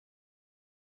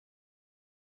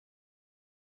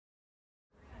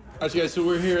Alright, guys, so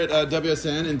we're here at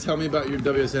WSN, and tell me about your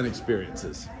WSN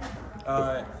experiences.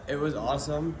 It was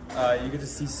awesome. You get to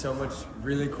see so much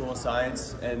really cool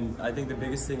science, and I think the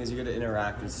biggest thing is you get to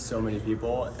interact with so many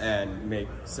people and make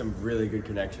some really good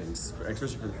connections,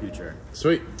 especially for the future.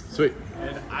 Sweet, sweet.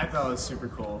 And I thought it was super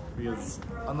cool because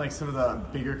unlike some of the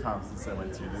bigger conferences I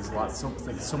went to,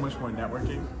 there's so much more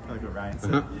networking, like what Ryan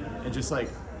said, and just like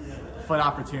fun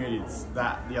opportunities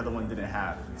that the other one didn't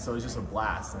have. So it was just a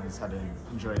blast, and I just had to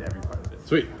enjoy every part of it.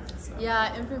 Sweet.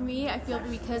 Yeah, and for me, I feel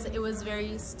because it was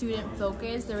very student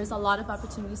focused, there was a lot of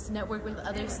opportunities to network with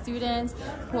other students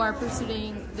who are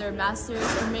pursuing their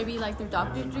master's or maybe like their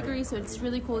doctorate degree. So it's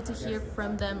really cool to hear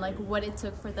from them like what it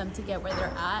took for them to get where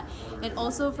they're at. And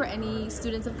also for any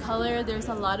students of color, there's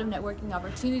a lot of networking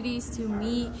opportunities to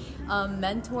meet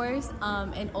mentors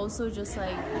and also just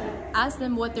like ask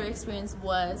them what their experience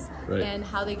was and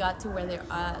how they got to where they're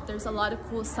at. There's a lot of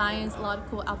cool science, a lot of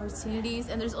cool opportunities,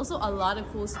 and there's also a lot of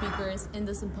cool speakers in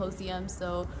the symposium.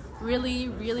 So really,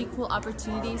 really cool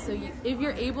opportunities. So if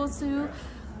you're able to,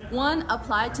 one,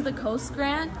 apply to the Coast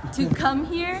Grant to come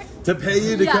here. To pay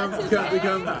you to come.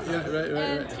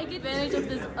 Yeah, right. Take advantage of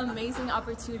this amazing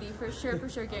opportunity. For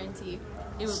sure, guarantee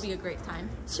it will be a great time.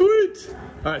 Sweet.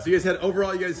 All right, so you guys had,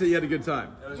 overall, you guys say you had a good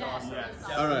time? Yes.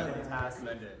 All right.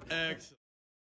 Fantastic. Excellent.